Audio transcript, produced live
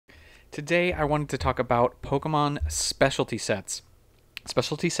Today I wanted to talk about Pokemon specialty sets.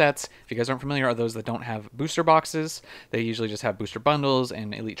 Specialty sets, if you guys aren't familiar, are those that don't have booster boxes. They usually just have booster bundles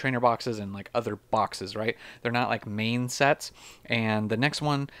and elite trainer boxes and like other boxes, right? They're not like main sets. And the next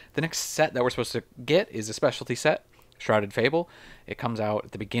set that we're supposed to get is a specialty set, Shrouded Fable. It comes out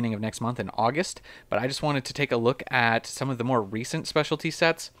at the beginning of next month in August. But I just wanted to take a look at some of the more recent specialty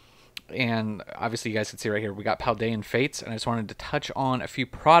sets. And obviously you guys can see right here we got Paldean Fates, and I just wanted to touch on a few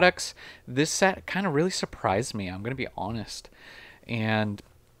products. This set kind of really surprised me, I'm going to be honest. And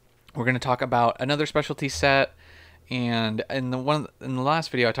we're going to talk about another specialty set, and in the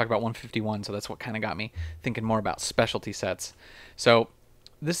last video I talked about 151, so that's what kind of got me thinking more about specialty sets. So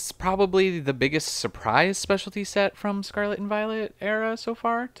this is probably the biggest surprise specialty set from Scarlet and Violet era so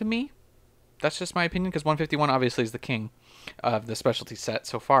far to me. That's just my opinion, because 151 obviously is the king of the specialty set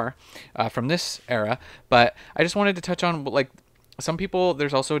so far from this era. But I just wanted to touch on, like, some people,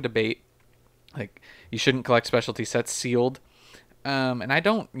 there's also a debate, like, you shouldn't collect specialty sets sealed. And I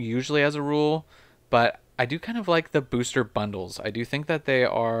don't usually as a rule, but I do kind of like the booster bundles. I do think that they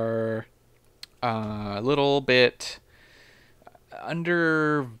are a little bit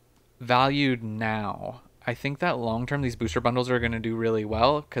undervalued now. I think that long term these booster bundles are going to do really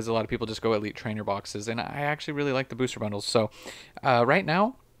well, because a lot of people just go elite trainer boxes, and I actually really like the booster bundles. So right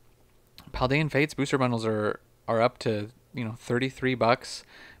now Paldean Fates booster bundles are up to 33 bucks,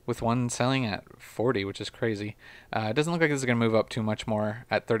 with one selling at 40, which is crazy. It doesn't look like this is going to move up too much more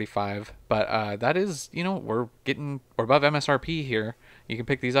at 35, but that is, we're above MSRP here. You can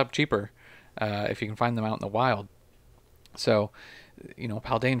pick these up cheaper if you can find them out in the wild. So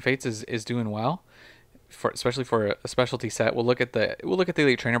Paldean Fates is doing well, especially for a specialty set. We'll look at the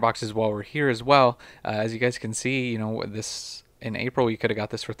elite trainer boxes while we're here as well. As you guys can see, this in April you could have got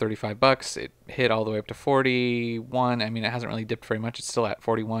this for 35 bucks. It hit all the way up to 41. I mean, it hasn't really dipped very much. It's still at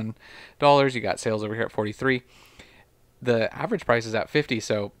 $41. You got sales over here at 43. The average price is at 50.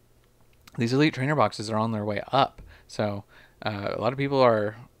 So these elite trainer boxes are on their way up. So a lot of people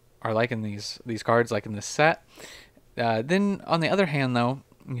are liking these cards, liking this set. Then on the other hand, though,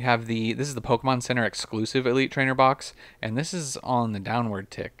 you have this is the Pokemon Center exclusive elite trainer box, and this is on the downward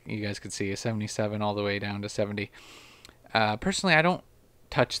tick. You guys can see a 77 all the way down to 70. Personally, I don't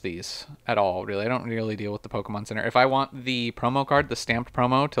touch these at all, really. I don't really deal with the Pokemon Center. If I want the promo card, the stamped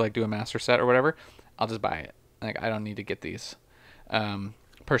promo to like do a master set or whatever, I'll just buy it. Like, I don't need to get these.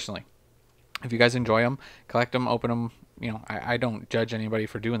 Personally, if you guys enjoy them, collect them, open them. I don't judge anybody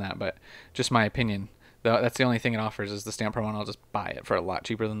for doing that, but just my opinion. That's the only thing it offers is the stamp promo, and I'll just buy it for a lot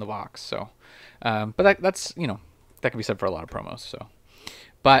cheaper than the box. So, but that's that can be said for a lot of promos. So,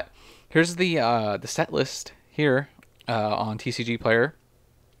 but here's the set list here on TCG Player,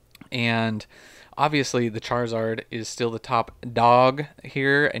 and obviously the Charizard is still the top dog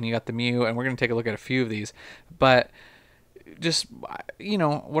here, and you got the Mew, and we're gonna take a look at a few of these. But just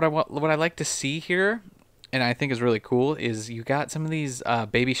what I like to see here, and I think is really cool, is you got some of these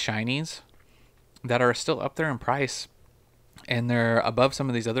baby shinies that are still up there in price, and they're above some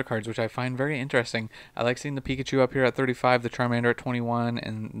of these other cards, which I find very interesting. I like seeing the Pikachu up here at 35, the Charmander at 21,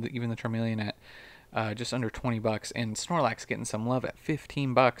 and even the Charmeleon at just under 20 bucks, and Snorlax getting some love at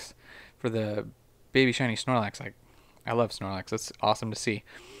 15 bucks for the baby shiny Snorlax. I love Snorlax. That's awesome to see.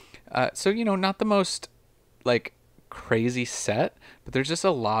 So not the most like crazy set, but there's just a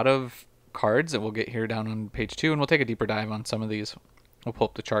lot of cards that we'll get here down on page 2, and we'll take a deeper dive on some of these. We'll pull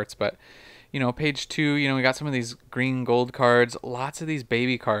up the charts, but page 2, we got some of these green gold cards, lots of these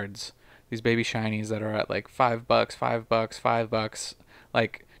baby cards, these baby shinies that are at like $5, $5,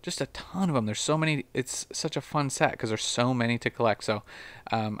 like just a ton of them. There's so many. It's such a fun set because there's so many to collect. So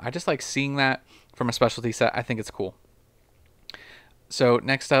I just like seeing that from a specialty set. I think it's cool. So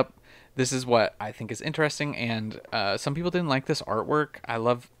next up, this is what I think is interesting, and some people didn't like this artwork. I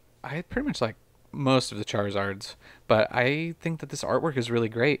pretty much like most of the Charizards, but I think that this artwork is really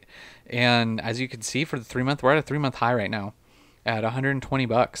great. And as you can see, for the 3-month, we're at a 3-month high right now at 120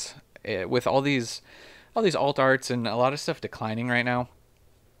 bucks, with all these alt arts and a lot of stuff declining right now.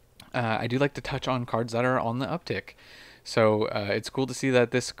 I do like to touch on cards that are on the uptick. So it's cool to see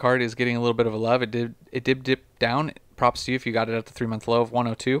that this card is getting a little bit of a love. It did dip down. Props to you if you got it at the 3-month low of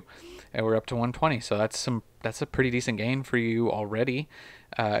 102, and we're up to 120. So that's a pretty decent gain for you already.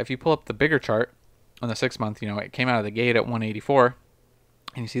 If you pull up the bigger chart on the 6-month, it came out of the gate at 184,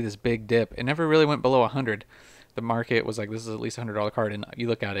 and you see this big dip. It never really went below 100. The market was like, this is at least a $100 card, and you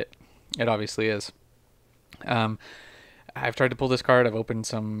look at it, it obviously is. I've tried to pull this card. I've opened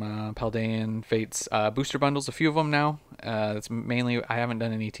some Paldean Fates booster bundles, a few of them now. That's mainly, I haven't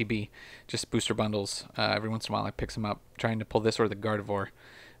done an ETB, just booster bundles. Every once in a while I pick some up, trying to pull this or the Gardevoir.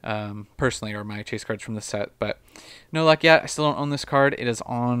 personally, are my chase cards from the set. But no luck yet. I still don't own this card. It is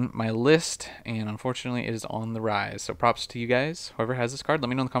on my list, and unfortunately, it is on the rise. So props to you guys. Whoever has this card, let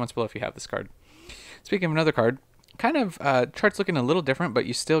me know in the comments below if you have this card. Speaking of another card, kind of chart's looking a little different, but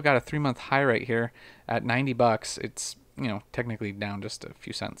you still got a 3-month high right here at 90 bucks. It's, you know, technically down just a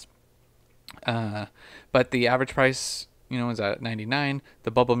few cents. But the average price, you know, is at 99.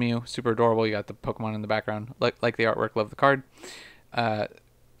 The Bubble Mew, super adorable. You got the Pokemon in the background. Like the artwork, love the card.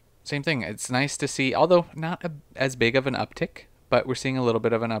 Same thing. It's nice to see, although not as big of an uptick, but we're seeing a little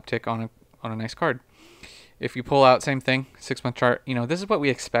bit of an uptick on a nice card. If you pull out, same thing, 6-month chart. You know, this is what we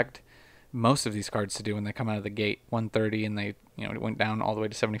expect most of these cards to do when they come out of the gate, 130, and they, you know, it went down all the way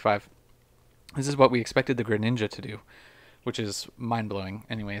to 75. This is what we expected the Greninja to do, which is mind-blowing.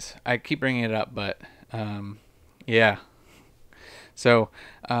 Anyways, I keep bringing it up, but yeah. So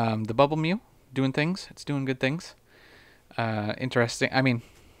the Bubble Mew doing things. It's doing good things. Interesting. I mean,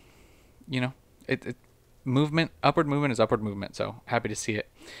 you know, movement, upward movement is upward movement. So happy to see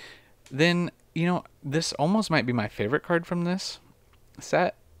it. Then, you know, this almost might be my favorite card from this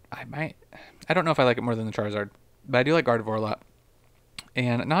set. I don't know if I like it more than the Charizard, but I do like Gardevoir a lot.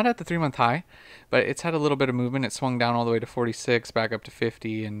 And not at the 3-month high, but it's had a little bit of movement. It swung down all the way to 46, back up to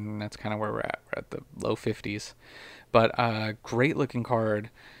 50, and that's kind of where we're at. We're at the low 50s. But great looking card.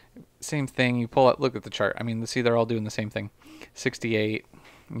 Same thing. You pull out, look at the chart. I mean, see, they're all doing the same thing. 68.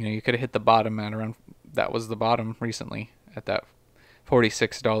 You know, you could have hit the bottom at around, that was the bottom recently at that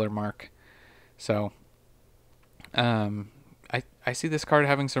 $46 mark. So, I see this card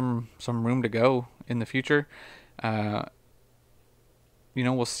having some room to go in the future. You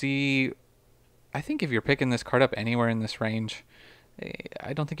know, we'll see. I think if you're picking this card up anywhere in this range,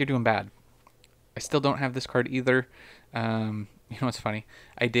 I don't think you're doing bad. I still don't have this card either. You know what's funny?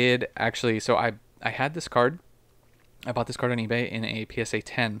 I did actually. So I had this card. I bought this card on eBay in a PSA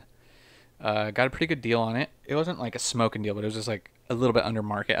 10. Got a pretty good deal on it. It wasn't like a smoking deal, but it was just like a little bit under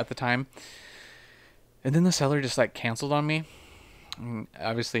market at the time. And then the seller just like canceled on me. And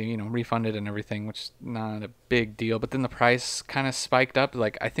obviously, you know, refunded and everything, which is not a big deal. But then the price kind of spiked up.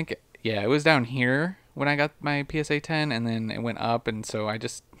 Like, I think, it was down here when I got my PSA 10, and then it went up. And so I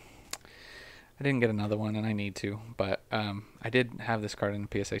didn't get another one, and I need to. But I did have this card in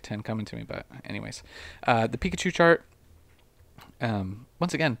the PSA 10 coming to me. But anyways, the Pikachu chart,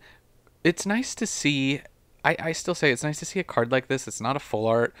 once again, it's nice to see. I still say it's nice to see a card like this. It's not a full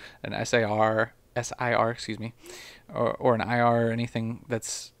art, an SIR, excuse me, or an IR or anything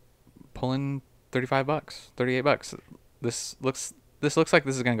that's pulling 35 bucks, 38 bucks. This looks like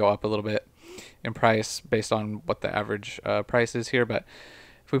this is going to go up a little bit in price based on what the average price is here. But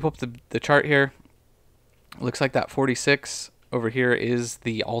if we pull up the chart here, it looks like that 46 over here is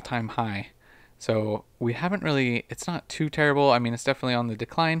the all-time high. So we haven't really, it's not too terrible. I mean, it's definitely on the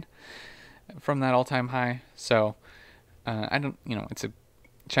decline from that all-time high. So I don't, you know, it's a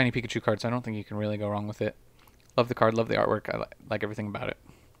shiny Pikachu card, so I don't think you can really go wrong with it. Love the card, love the artwork. I like everything about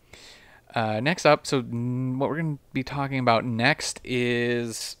it. Next up, so what we're going to be talking about next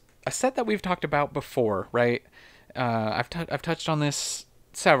is a set that we've talked about before, right? I've touched on this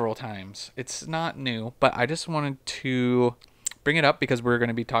several times. It's not new, but I just wanted to bring it up because we're going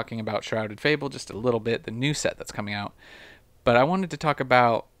to be talking about Shrouded Fable just a little bit, the new set that's coming out. But I wanted to talk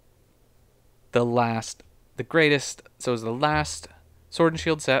about the greatest, so it's the last Sword and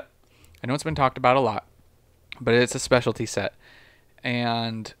Shield set. I know it's been talked about a lot, but it's a specialty set.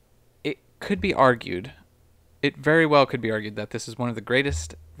 And it could be argued, it very well could be argued that this is one of the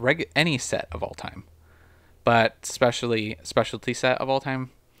greatest any set of all time. But especially specialty set of all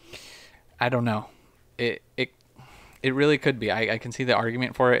time, I don't know. It really could be. I can see the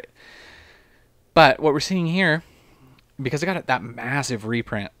argument for it. But what we're seeing here, because I got that massive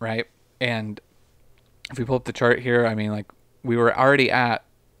reprint, right? And if we pull up the chart here, I mean, like, we were already at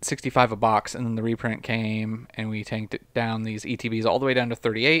 65 a box, and then the reprint came, and we tanked it down, these ETBs, all the way down to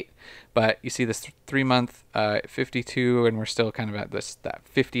 38. But you see this 3-month 52, and we're still kind of at that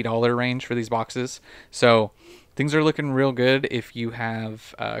 $50 range for these boxes. So things are looking real good if you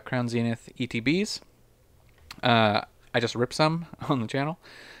have Crown Zenith ETBs. I just ripped some on the channel,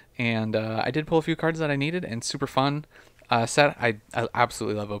 and I did pull a few cards that I needed, and super fun set. I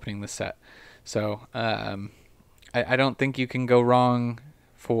absolutely love opening this set. So I don't think you can go wrong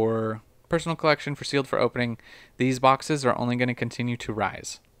for personal collection, for sealed, for opening. These boxes are only going to continue to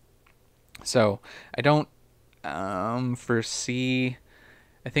rise. So I don't foresee,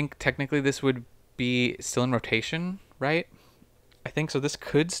 I think technically this would be still in rotation, right? I think so. This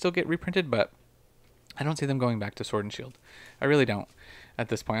could still get reprinted, but I don't see them going back to Sword and Shield. I really don't at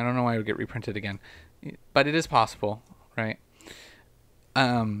this point. I don't know why it would get reprinted again, but it is possible, right?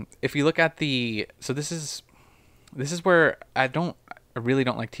 If you look at the, so this is where I really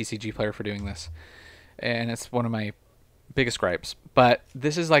don't like TCG Player for doing this, and it's one of my biggest gripes. But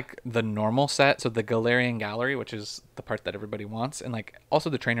this is like the normal set, so the Galarian Gallery, which is the part that everybody wants, and like also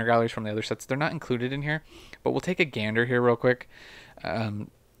the trainer galleries from the other sets, they're not included in here. But we'll take a gander here real quick.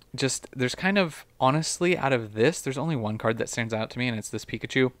 Just there's kind of, honestly, out of this, there's only one card that stands out to me, and it's this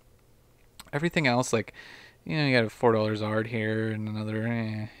Pikachu. Everything else, like, you know, you got a $4 Zard here and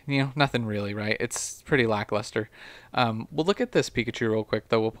another, you know, nothing really, right? It's pretty lackluster. We'll look at this Pikachu real quick,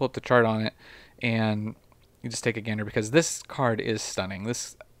 though. We'll pull up the chart on it, and you just take a gander, because this card is stunning.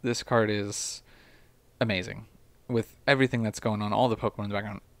 This card is amazing with everything that's going on, all the Pokemon in the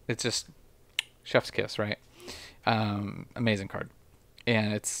background. It's just chef's kiss, right? Amazing card.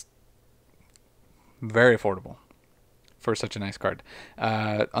 And it's very affordable for such a nice card.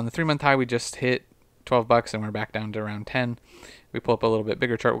 On the 3-month high, we just hit $12 and we're back down to around 10. We pull up a little bit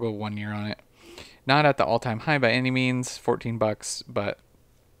bigger chart, we'll go 1 year on it. Not at the all-time high by any means, $14, but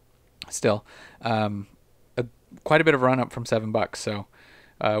still quite a bit of run up from $7. So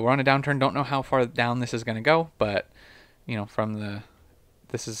we're on a downturn. Don't know how far down this is going to go, but you know,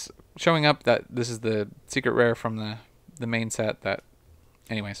 this is showing up that this is the secret rare from the main set. That,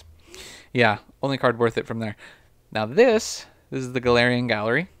 anyways, yeah, only card worth it from there. Now this is the Galarian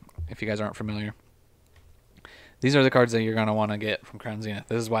Gallery. If you guys aren't familiar, these are the cards that you're going to want to get from Crown Zenith.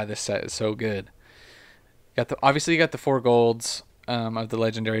 This is why this set is so good. Obviously you got the 4 golds of the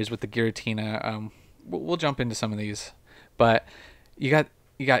legendaries with the Giratina. We'll jump into some of these, but you got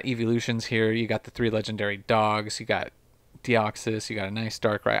evolutions here. You got the 3 legendary dogs. You got Deoxys. You got a nice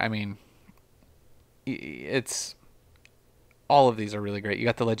Darkrai. I mean, it's all of these are really great. You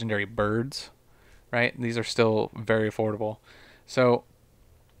got the legendary birds, right? These are still very affordable. So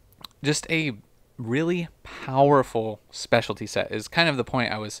just a really powerful specialty set is kind of the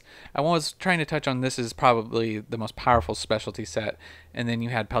point I was trying to touch on. This is probably the most powerful specialty set, and then you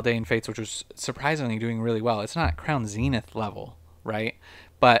had Paldean Fates, which was surprisingly doing really well. It's not Crown Zenith level, right?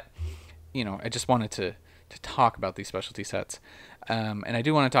 But you know, I just wanted to talk about these specialty sets, and I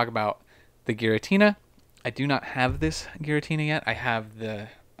do want to talk about the Giratina. I do not have this Giratina yet. I have the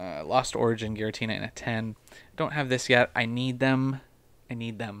Lost Origin Giratina in a 10. Don't have this yet. I need them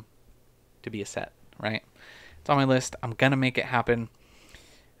to be a set, right? It's on my list. I'm gonna make it happen,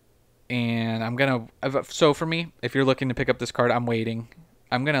 and so for me, if you're looking to pick up this card, I'm waiting.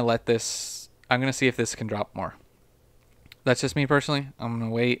 I'm gonna see if this can drop more. That's just me personally. I'm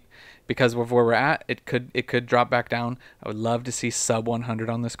gonna wait because of where we're at. It could drop back down. I would love to see sub 100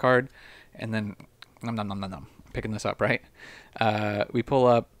 on this card, and then I'm picking this up, right? We pull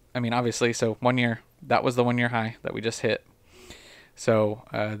up, I mean, obviously, so 1 year, that was the 1 year high that we just hit. So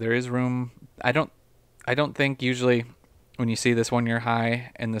there is room. I don't think usually when you see this 1 year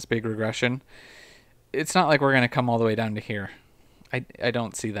high and this big regression, it's not like we're going to come all the way down to here. I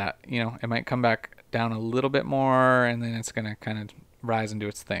don't see that. You know, it might come back down a little bit more, and then it's going to kind of rise and do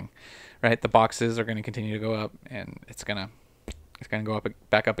its thing, right? The boxes are going to continue to go up, and it's going to go up,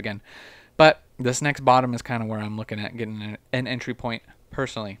 back up again. But this next bottom is kind of where I'm looking at getting an entry point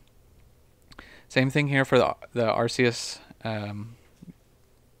personally. Same thing here for the Arceus.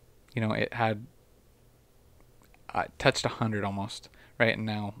 You know, it had touched 100 almost, right? And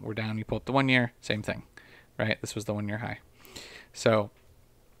now we're down. You pull up the 1 year, same thing, right? This was the 1 year high. So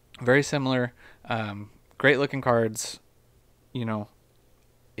very similar, great looking cards. You know,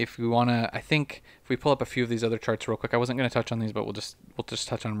 if we want to, I think if we pull up a few of these other charts real quick, I wasn't going to touch on these, but we'll just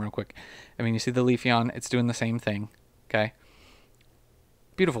touch on them real quick. I mean, you see the Leafeon, it's doing the same thing. Okay.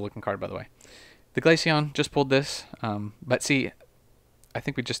 Beautiful looking card, by the way. The Glaceon just pulled this, but see, I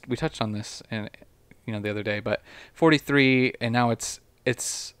think we touched on this and the other day, but 43, and now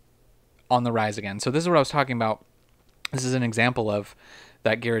it's on the rise again. So this is what I was talking about. This is an example of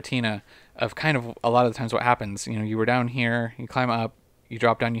that Giratina, of kind of a lot of the times what happens. You know, you were down here, you climb up, you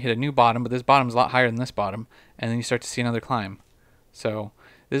drop down, you hit a new bottom, but this bottom's a lot higher than this bottom, and then you start to see another climb. So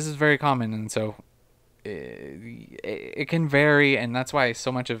this is very common, and so it can vary, and that's why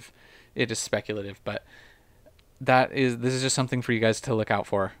so much of it is speculative. But this is just something for you guys to look out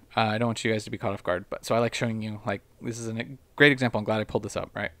for. I don't want you guys to be caught off guard, but so I like showing you, like, this is a great example. I'm glad I pulled this up,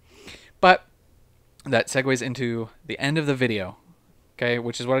 right? But that segues into the end of the video, okay,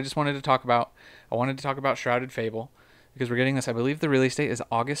 which is what I just wanted to talk about. I wanted to talk about Shrouded Fable, because we're getting this, I believe the release date is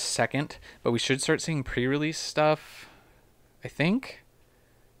August 2nd, but we should start seeing pre-release stuff, I think.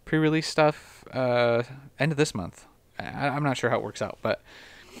 Pre-release stuff end of this month. I'm not sure how it works out, but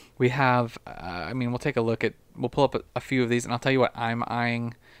we have, I mean, we'll take a look at, we'll pull up a few of these, and I'll tell you what I'm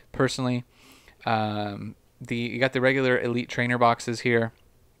eyeing personally. You got the regular Elite Trainer boxes here.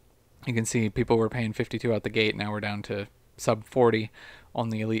 You can see people were paying 52 out the gate. Now we're down to sub 40 on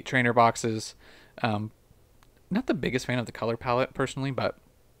the Elite Trainer boxes. Not the biggest fan of the color palette personally, but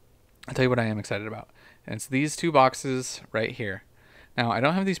I'll tell you what I am excited about. And it's these two boxes right here. Now, I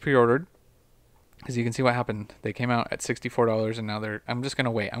don't have these pre-ordered, as you can see what happened. They came out at $64, and now I'm just going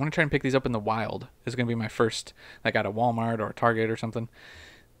to wait. I'm going to try and pick these up in the wild. This is going to be my first, like at a Walmart or a Target or something.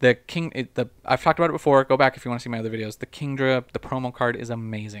 I've talked about it before. Go back if you want to see my other videos. The Kingdra, the promo card is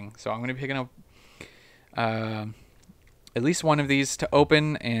amazing. So I'm going to be picking up at least one of these to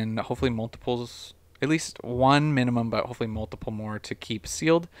open, and hopefully multiples, at least one minimum, but hopefully multiple more to keep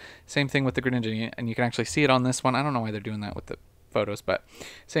sealed. Same thing with the Greninja, and you can actually see it on this one. I don't know why they're doing that with the photos, but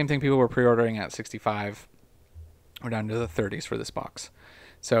same thing. People were pre-ordering at 65. We're down to the 30s for this box.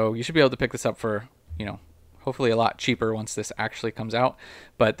 So you should be able to pick this up for, hopefully a lot cheaper once this actually comes out.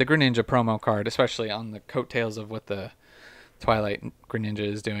 But the Greninja promo card, especially on the coattails of what the Twilight Greninja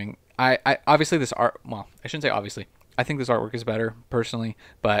is doing, I obviously this art, well, I shouldn't say obviously. I think this artwork is better personally,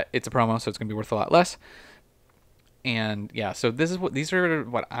 but it's a promo, so it's going to be worth a lot less. And yeah, so these are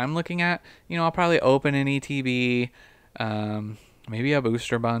what I'm looking at. I'll probably open an ETB, maybe a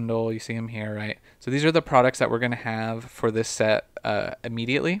booster bundle. You see them here, right? So these are the products that we're going to have for this set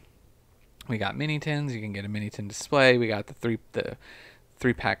immediately. We got mini tins. You can get a mini tin display. We got the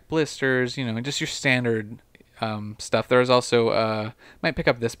three pack blisters. Just your standard stuff. There's also might pick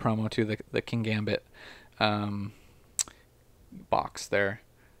up this promo too, the King Gambit box there.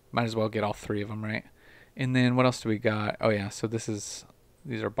 Might as well get all three of them, right? And then what else do we got? Oh yeah, so these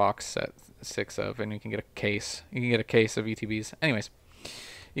are box set 6 of, and you can get a case. You can get a case of ETBs. Anyways,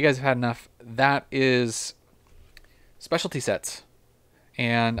 you guys have had enough. That is specialty sets.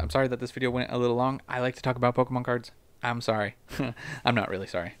 And I'm sorry that this video went a little long. I like to talk about Pokemon cards. I'm sorry. I'm not really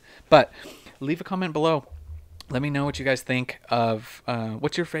sorry. But leave a comment below. Let me know what you guys think of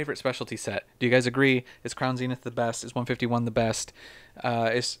what's your favorite specialty set. Do you guys agree? Is Crown Zenith the best? Is 151 the best?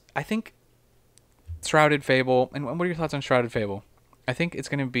 I think Shrouded Fable. And what are your thoughts on Shrouded Fable? I think it's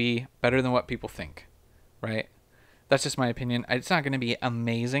going to be better than what people think, right? That's just my opinion. It's not going to be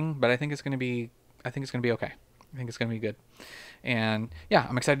amazing, but I think it's going to be okay. I think it's going to be good. And yeah,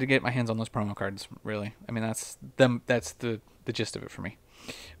 I'm excited to get my hands on those promo cards, really. I mean, that's the gist of it for me.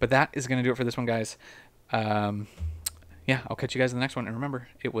 But that is going to do it for this one, guys. Yeah, I'll catch you guys in the next one. And remember,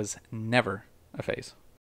 it was never a phase.